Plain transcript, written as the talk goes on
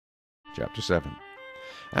Chapter 7.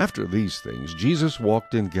 After these things Jesus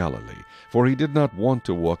walked in Galilee, for he did not want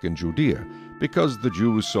to walk in Judea, because the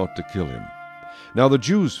Jews sought to kill him. Now the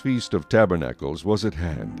Jews' feast of tabernacles was at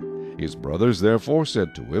hand. His brothers therefore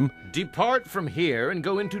said to him, "Depart from here and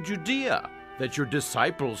go into Judea, that your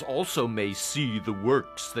disciples also may see the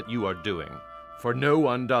works that you are doing. For no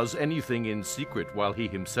one does anything in secret while he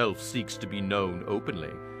himself seeks to be known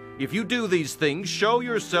openly. If you do these things, show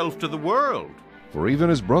yourself to the world." For even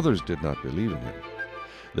his brothers did not believe in him.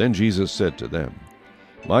 Then Jesus said to them,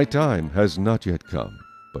 "My time has not yet come,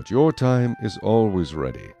 but your time is always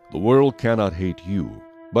ready. The world cannot hate you,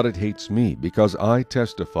 but it hates me, because I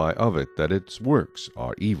testify of it that its works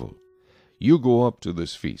are evil. You go up to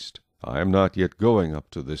this feast. I am not yet going up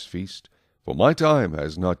to this feast, for my time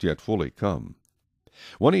has not yet fully come."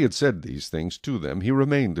 When he had said these things to them, he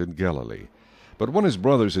remained in Galilee. But when his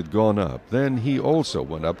brothers had gone up, then he also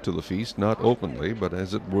went up to the feast, not openly, but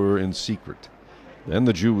as it were in secret. Then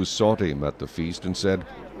the Jews sought him at the feast, and said,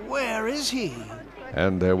 "Where is he?"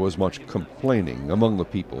 And there was much complaining among the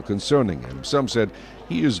people concerning him. Some said,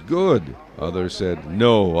 "He is good." Others said,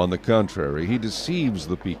 "No, on the contrary, he deceives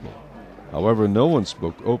the people." However, no one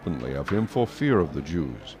spoke openly of him for fear of the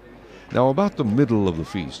Jews. Now about the middle of the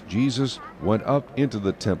feast Jesus went up into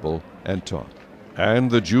the temple and taught.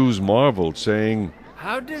 And the Jews marveled, saying,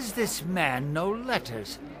 "How does this man know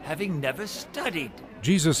letters, having never studied?"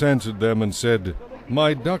 Jesus answered them and said,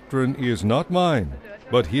 "My doctrine is not mine,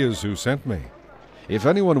 but his who sent me. If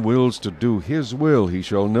anyone wills to do his will, he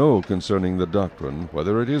shall know concerning the doctrine,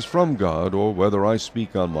 whether it is from God, or whether I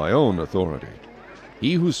speak on my own authority.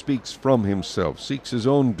 He who speaks from himself seeks his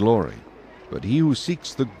own glory, but he who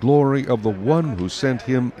seeks the glory of the one who sent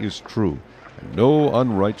him is true, and no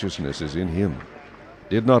unrighteousness is in him.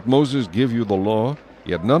 Did not Moses give you the law?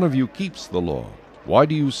 Yet none of you keeps the law. Why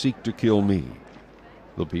do you seek to kill me?"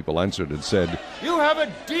 The people answered and said, "You have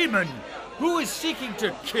a demon! Who is seeking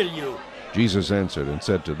to kill you?" Jesus answered and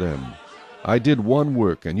said to them, "I did one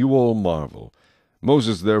work, and you all marvel.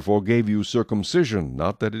 Moses therefore gave you circumcision,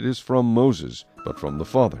 not that it is from Moses, but from the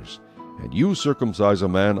fathers. And you circumcise a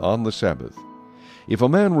man on the Sabbath. If a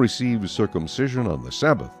man receives circumcision on the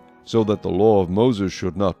Sabbath, so that the law of Moses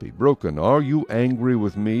should not be broken, are you angry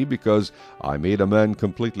with me because I made a man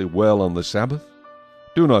completely well on the Sabbath?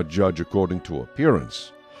 Do not judge according to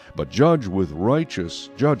appearance, but judge with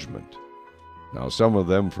righteous judgment." Now some of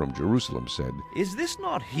them from Jerusalem said, "Is this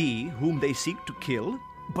not he whom they seek to kill?"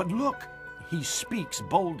 But look, he speaks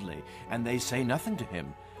boldly, and they say nothing to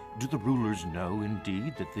him. Do the rulers know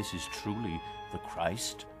indeed that this is truly the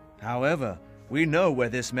Christ? However, we know where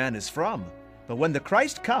this man is from. But when the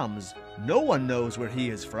Christ comes, no one knows where he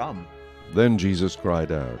is from. Then Jesus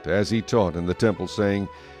cried out, as he taught in the temple, saying,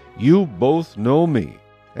 "You both know me,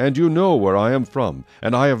 and you know where I am from,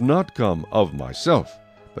 and I have not come of myself.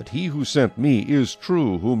 But he who sent me is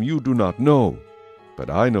true, whom you do not know. But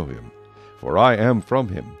I know him, for I am from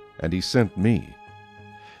him, and he sent me."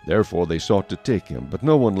 Therefore they sought to take him, but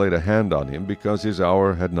no one laid a hand on him, because his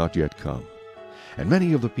hour had not yet come. And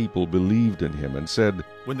many of the people believed in him, and said,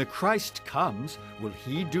 "When the Christ comes, will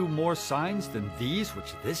he do more signs than these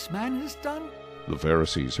which this man has done?" The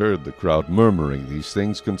Pharisees heard the crowd murmuring these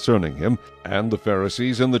things concerning him, and the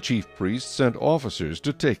Pharisees and the chief priests sent officers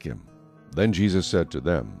to take him. Then Jesus said to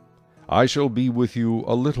them, "I shall be with you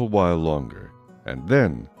a little while longer, and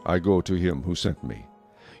then I go to him who sent me.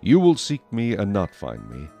 You will seek me and not find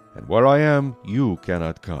me, and where I am you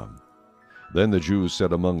cannot come." Then the Jews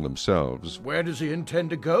said among themselves, "Where does he intend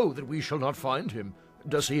to go that we shall not find him?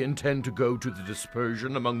 Does he intend to go to the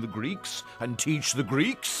dispersion among the Greeks and teach the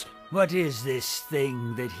Greeks?" What is this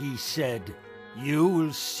thing that he said? "You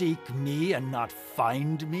will seek me and not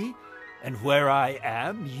find me, and where I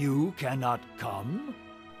am you cannot come"?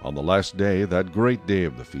 On the last day, that great day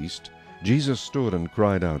of the feast, Jesus stood and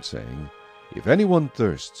cried out, saying, "If anyone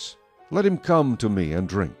thirsts, let him come to me and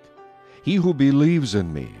drink. He who believes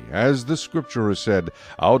in me, as the Scripture has said,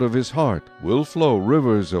 out of his heart will flow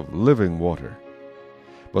rivers of living water."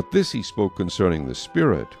 But this he spoke concerning the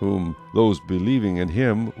Spirit, whom those believing in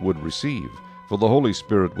him would receive, for the Holy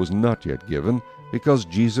Spirit was not yet given, because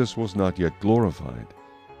Jesus was not yet glorified.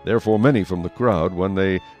 Therefore many from the crowd, when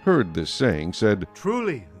they heard this saying, said,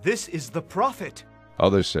 "Truly, this is the prophet."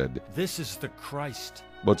 Others said, "This is the Christ."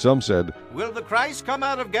 but some said, Will the Christ come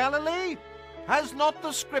out of Galilee? Has not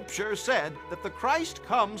the Scripture said that the Christ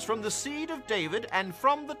comes from the seed of David and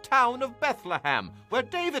from the town of Bethlehem, where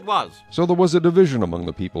David was? So there was a division among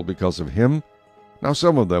the people because of him. Now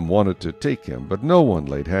some of them wanted to take him, but no one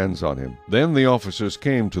laid hands on him. Then the officers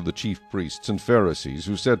came to the chief priests and Pharisees,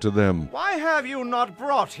 who said to them, Why have you not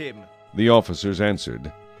brought him? The officers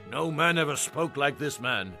answered, No man ever spoke like this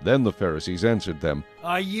man. Then the Pharisees answered them,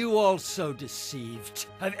 Are you also deceived?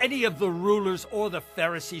 Have any of the rulers or the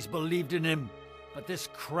Pharisees believed in him? But this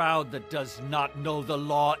crowd that does not know the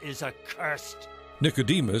law is accursed.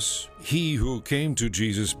 Nicodemus, he who came to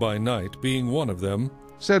Jesus by night, being one of them,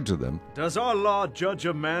 said to them, Does our law judge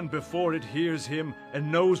a man before it hears him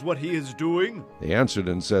and knows what he is doing? They answered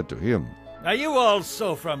and said to him, Are you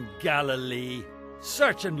also from Galilee?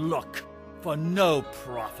 Search and look, for no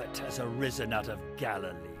prophet has arisen out of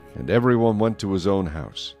Galilee. And everyone went to his own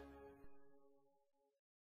house.